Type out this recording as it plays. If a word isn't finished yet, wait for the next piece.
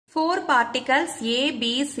Four particles A,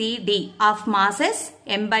 B, C, D of masses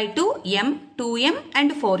m by 2, m, 2m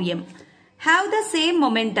and 4m have the same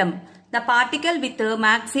momentum. The particle with the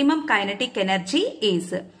maximum kinetic energy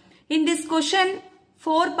is. In this question,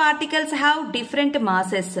 four particles have different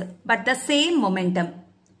masses but the same momentum.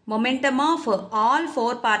 Momentum of all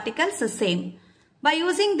four particles is same. By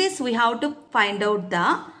using this, we have to find out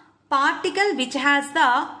the particle which has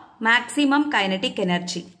the maximum kinetic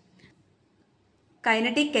energy.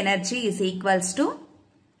 Kinetic energy is equals to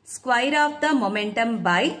square of the momentum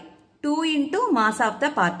by 2 into mass of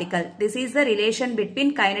the particle. This is the relation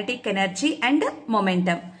between kinetic energy and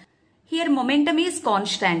momentum. Here momentum is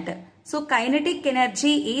constant. So kinetic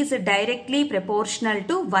energy is directly proportional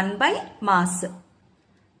to 1 by mass.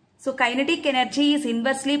 So kinetic energy is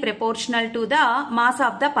inversely proportional to the mass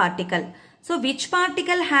of the particle. So which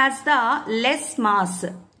particle has the less mass?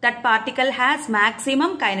 That particle has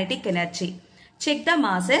maximum kinetic energy. Check the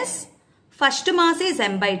masses. First mass is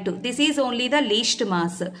m by 2. This is only the least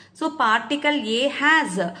mass. So particle A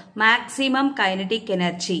has maximum kinetic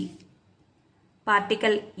energy.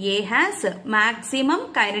 Particle A has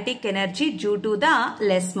maximum kinetic energy due to the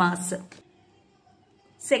less mass.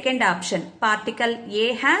 Second option, particle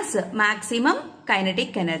A has maximum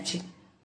kinetic energy.